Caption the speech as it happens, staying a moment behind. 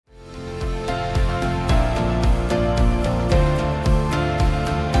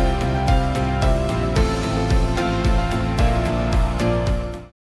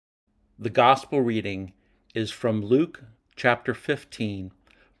gospel reading is from Luke chapter 15,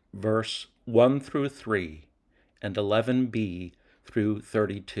 verse 1 through 3 and 11b through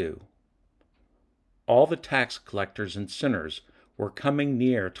 32. All the tax collectors and sinners were coming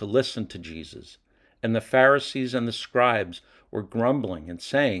near to listen to Jesus, and the Pharisees and the scribes were grumbling and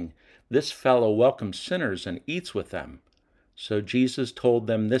saying, "This fellow welcomes sinners and eats with them." So Jesus told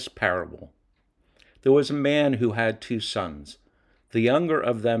them this parable. There was a man who had 2 sons. The younger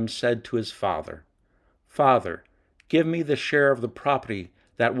of them said to his father, "Father, give me the share of the property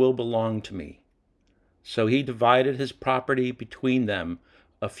that will belong to me." So he divided his property between them.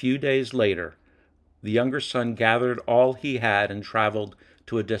 A few days later, the younger son gathered all he had and traveled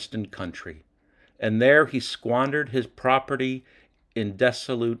to a distant country, and there he squandered his property in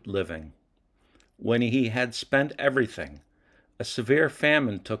dissolute living. When he had spent everything, a severe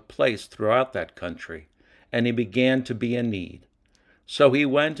famine took place throughout that country, and he began to be in need. So he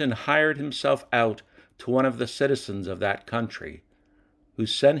went and hired himself out to one of the citizens of that country, who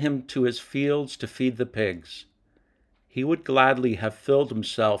sent him to his fields to feed the pigs. He would gladly have filled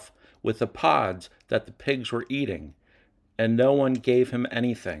himself with the pods that the pigs were eating, and no one gave him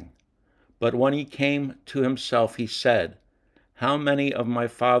anything. But when he came to himself, he said, "How many of my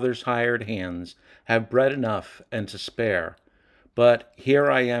father's hired hands have bread enough and to spare? But here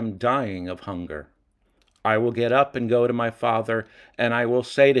I am dying of hunger. I will get up and go to my father, and I will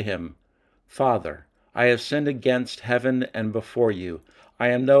say to him, 'Father, I have sinned against heaven and before you. I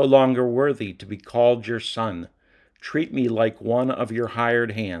am no longer worthy to be called your son. Treat me like one of your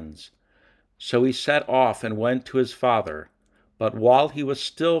hired hands.' So he set off and went to his father. But while he was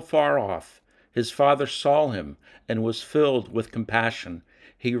still far off, his father saw him and was filled with compassion.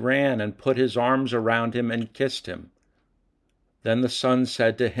 He ran and put his arms around him and kissed him. Then the son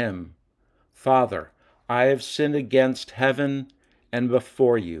said to him, 'Father, I have sinned against heaven and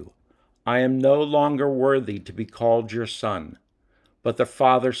before you. I am no longer worthy to be called your son.' But the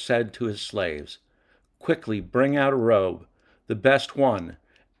father said to his slaves, 'Quickly bring out a robe, the best one,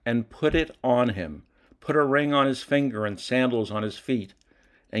 and put it on him. Put a ring on his finger and sandals on his feet,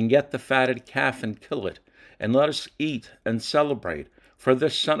 and get the fatted calf and kill it, and let us eat and celebrate. For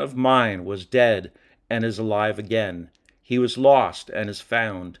this son of mine was dead and is alive again. He was lost and is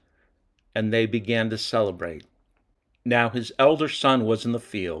found.' And they began to celebrate. Now his elder son was in the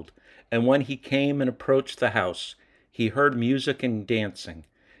field, and when he came and approached the house, he heard music and dancing.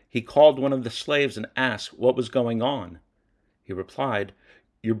 He called one of the slaves and asked what was going on. He replied,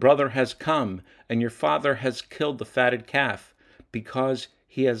 'Your brother has come, and your father has killed the fatted calf, because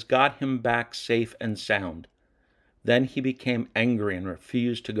he has got him back safe and sound.' Then he became angry and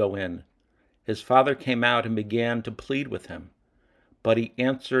refused to go in. His father came out and began to plead with him. But he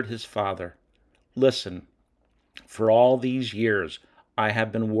answered his father, 'Listen, for all these years I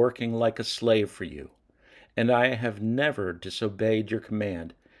have been working like a slave for you, and I have never disobeyed your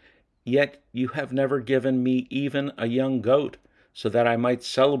command. Yet you have never given me even a young goat, so that I might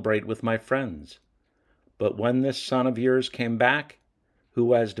celebrate with my friends. But when this son of yours came back,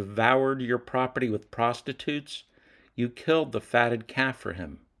 who has devoured your property with prostitutes, you killed the fatted calf for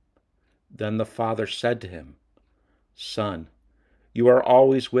him.' Then the father said to him, 'Son, you are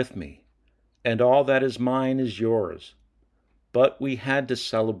always with me, and all that is mine is yours. But we had to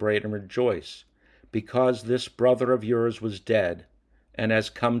celebrate and rejoice, because this brother of yours was dead and has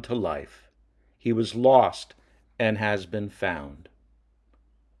come to life. He was lost and has been found.'"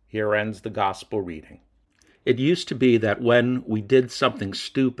 Here ends the gospel reading. It used to be that when we did something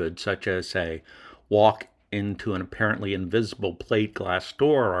stupid, such as, say, walk into an apparently invisible plate glass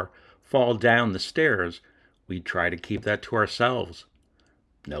door or fall down the stairs, we'd try to keep that to ourselves.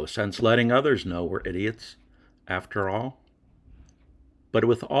 No sense letting others know we're idiots, after all. But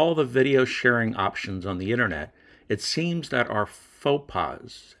with all the video sharing options on the internet, it seems that our faux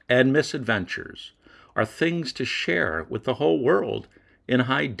pas and misadventures are things to share with the whole world in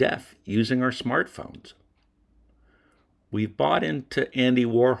high def using our smartphones. We've bought into Andy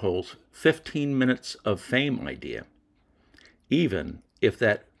Warhol's 15 minutes of fame idea, even if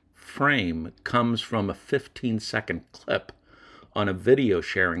that frame comes from a 15-second clip on a video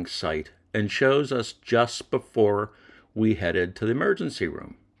sharing site and shows us just before we headed to the emergency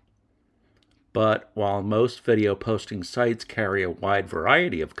room. But while most video posting sites carry a wide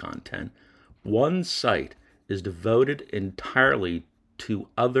variety of content, one site is devoted entirely to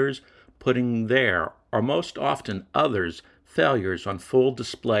others putting their, or most often others' failures on full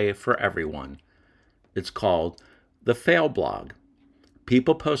display for everyone. It's called the Fail Blog.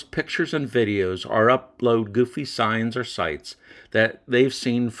 People post pictures and videos or upload goofy signs or sites that they've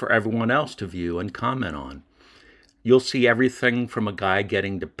seen for everyone else to view and comment on. You'll see everything from a guy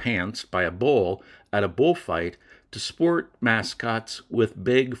getting depantsed by a bull at a bullfight to sport mascots with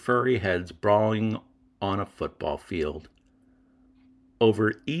big furry heads brawling on a football field.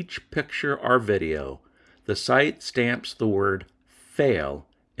 Over each picture or video, the site stamps the word fail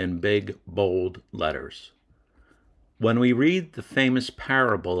in big, bold letters. When we read the famous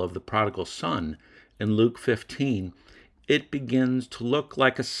parable of the prodigal son in Luke 15, it begins to look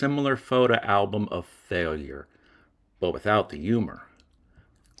like a similar photo album of failure, but without the humor.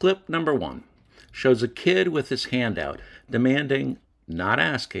 Clip number 1 shows a kid with his hand out, demanding, not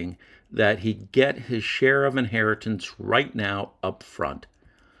asking, that he get his share of inheritance right now up front.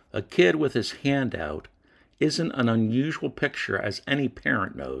 A kid with his hand out isn't an unusual picture, as any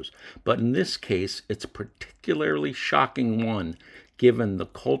parent knows, but in this case it's a particularly shocking one given the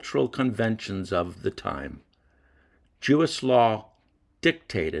cultural conventions of the time. Jewish law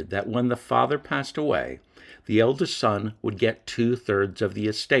dictated that when the father passed away, the eldest son would get 2/3 of the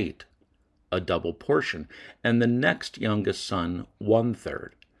estate, a double portion, and the next youngest son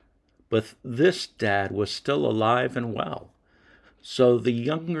 1/3. But this dad was still alive and well. So the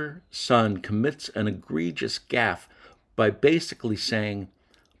younger son commits an egregious gaffe by basically saying,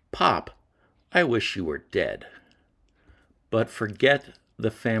 "Pop, I wish you were dead." But forget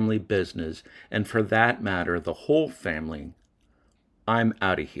the family business, and for that matter, the whole family. I'm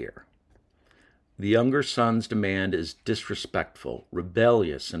out of here. The younger son's demand is disrespectful,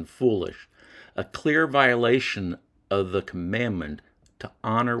 rebellious, and foolish, a clear violation of the commandment to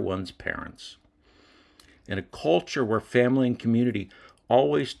honor one's parents. In a culture where family and community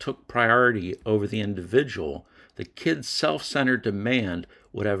always took priority over the individual, the kid's self-centered demand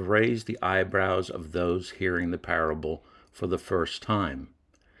would have raised the eyebrows of those hearing the parable for the first time.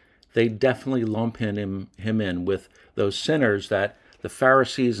 They definitely lump him in with those sinners that the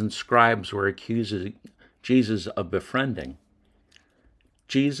Pharisees and scribes were accusing Jesus of befriending.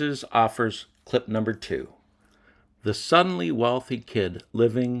 Jesus offers clip number 2. The suddenly wealthy kid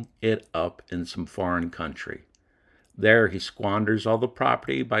living it up in some foreign country. There he squanders all the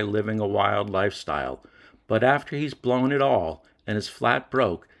property by living a wild lifestyle, but after he's blown it all and is flat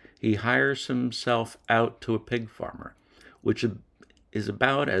broke, he hires himself out to a pig farmer, which is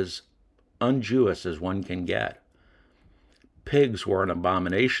about as un-Jewish as one can get. Pigs were an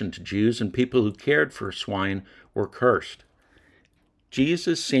abomination to Jews, and people who cared for swine were cursed.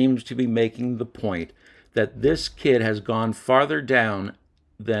 Jesus seems to be making the point that this kid has gone farther down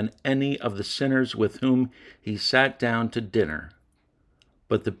than any of the sinners with whom he sat down to dinner.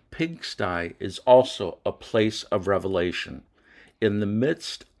 But the pigsty is also a place of revelation. In the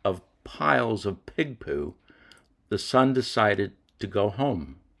midst of piles of pig poo, the son decided to go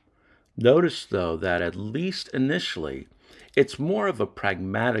home. Notice, though, that at least initially, it's more of a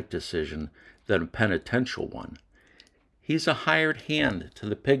pragmatic decision than a penitential one. He's a hired hand to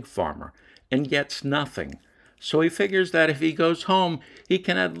the pig farmer and gets nothing, so he figures that if he goes home, he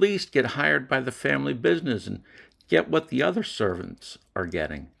can at least get hired by the family business and get what the other servants are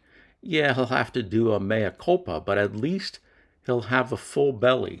getting. Yeah, he'll have to do a mea culpa, but at least he'll have a full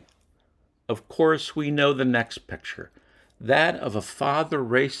belly. Of course, we know the next picture, that of a father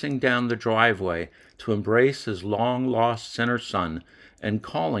racing down the driveway to embrace his long-lost sinner son and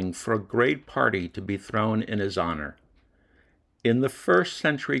calling for a great party to be thrown in his honor. In the first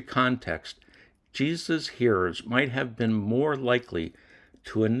century context, Jesus' hearers might have been more likely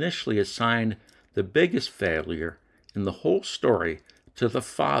to initially assign the biggest failure in the whole story to the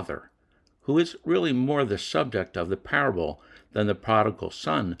father, who is really more the subject of the parable than the prodigal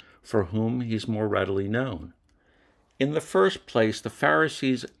son, for whom he's more readily known. In the first place, the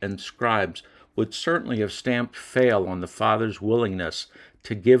Pharisees and scribes would certainly have stamped fail on the father's willingness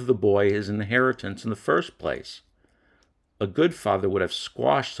to give the boy his inheritance in the first place. A good father would have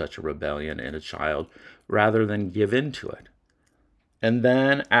squashed such a rebellion in a child rather than give in to it. And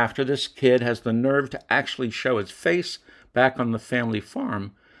then, after this kid has the nerve to actually show his face back on the family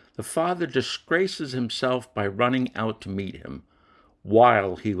farm, the father disgraces himself by running out to meet him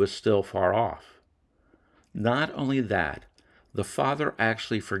while he was still far off. Not only that, the father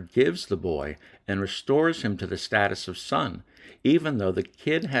actually forgives the boy and restores him to the status of son, even though the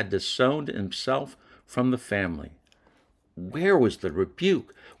kid had disowned himself from the family. Where was the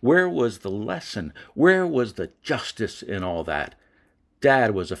rebuke? Where was the lesson? Where was the justice in all that?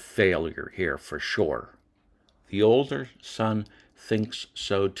 Dad was a failure here for sure. The older son thinks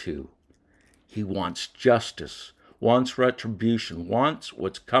so too. He wants justice, wants retribution, wants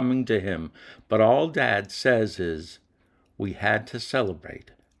what's coming to him. But all Dad says is, we had to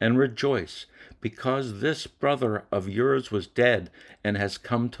celebrate and rejoice because this brother of yours was dead and has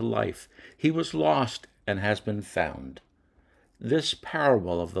come to life. He was lost and has been found. This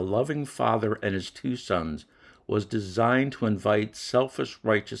parable of the loving father and his two sons was designed to invite selfish,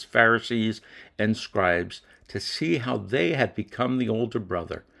 righteous Pharisees and scribes to see how they had become the older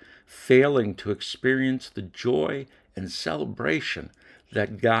brother, failing to experience the joy and celebration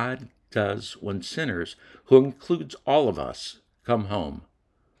that God does when sinners, who includes all of us, come home.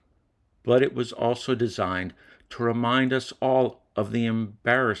 But it was also designed to remind us all of the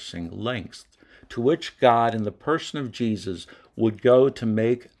embarrassing lengths to which God, in the person of Jesus, would go to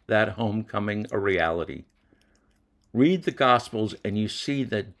make that homecoming a reality. Read the Gospels and you see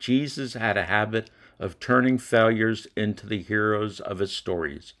that Jesus had a habit of turning failures into the heroes of his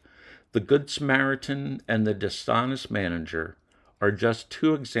stories. The Good Samaritan and the dishonest manager are just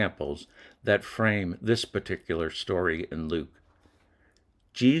two examples that frame this particular story in Luke.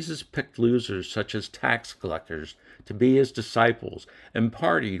 Jesus picked losers such as tax collectors to be his disciples and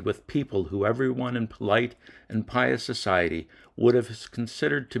partied with people who everyone in polite and pious society would have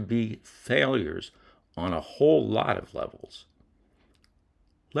considered to be failures on a whole lot of levels.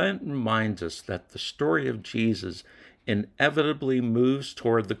 Lent reminds us that the story of Jesus inevitably moves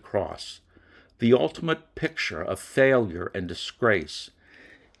toward the cross, the ultimate picture of failure and disgrace.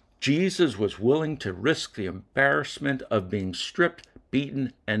 Jesus was willing to risk the embarrassment of being stripped,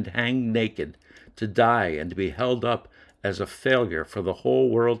 beaten, and hanged naked, to die and to be held up as a failure for the whole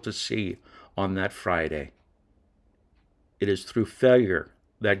world to see on that Friday. It is through failure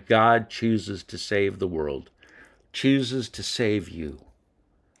that God chooses to save the world, chooses to save you.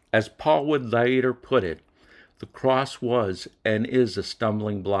 As Paul would later put it, the cross was and is a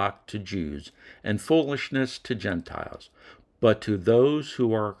stumbling block to Jews and foolishness to Gentiles, but to those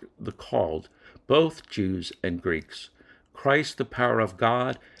who are the called, both Jews and Greeks, Christ the power of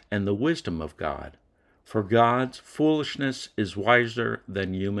God and the wisdom of God. For God's foolishness is wiser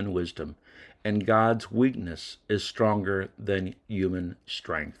than human wisdom, and God's weakness is stronger than human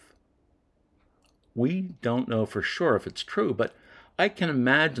strength. We don't know for sure if it's true, but I can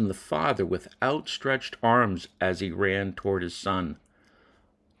imagine the father with outstretched arms as he ran toward his son.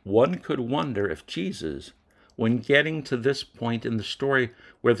 One could wonder if Jesus, when getting to this point in the story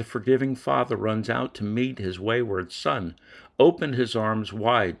where the forgiving father runs out to meet his wayward son, opened his arms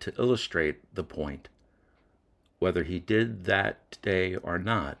wide to illustrate the point. Whether he did that day or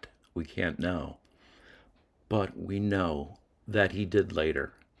not, we can't know. But we know that he did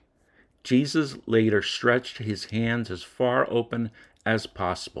later. Jesus later stretched his hands as far open as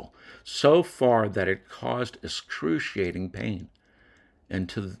possible, so far that it caused excruciating pain, and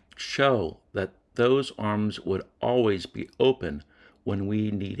to show that those arms would always be open when we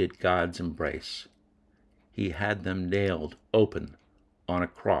needed God's embrace. He had them nailed open on a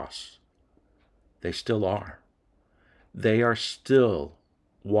cross. They still are. They are still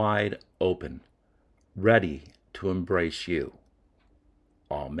wide open, ready to embrace you.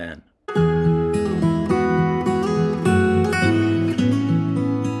 Amen.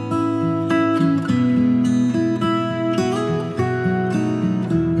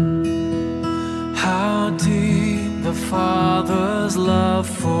 How deep the Father's love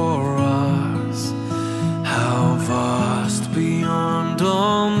for us, how vast beyond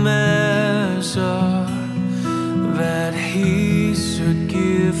all measure, that he should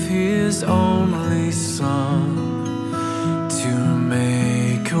give his only Son to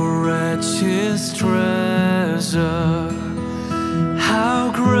make a wretch his treasure.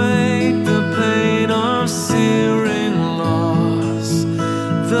 How great the pain of searing loss,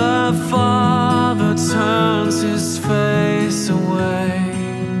 the Father turns his face away,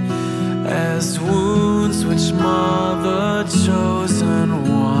 as wounds which mar the chosen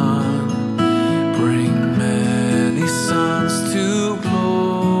one bring many sons to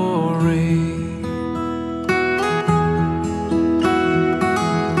glory.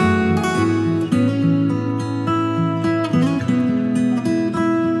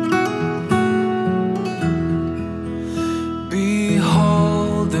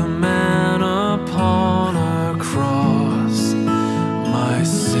 Behold the man upon a cross, my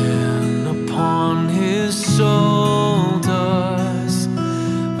sin upon his shoulders.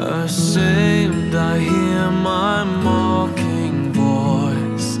 Ashamed I hear my mocking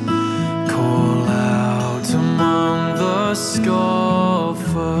voice call out among the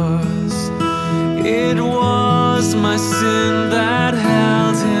scoffers. It was my sin that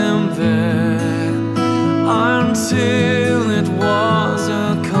held him there until it was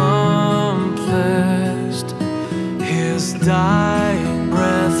accomplished. His dying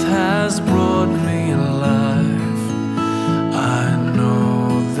breath has brought me life. I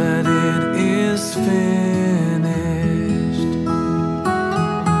know that it is finished.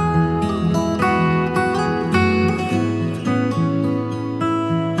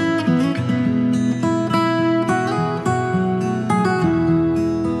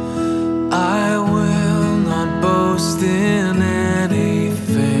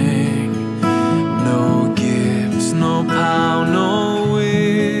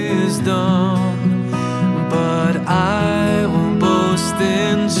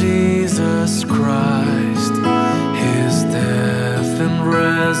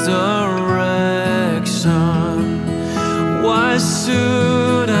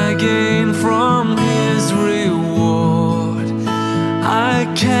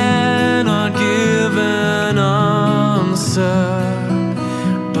 cannot give an answer,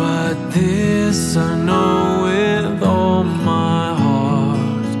 but this I know.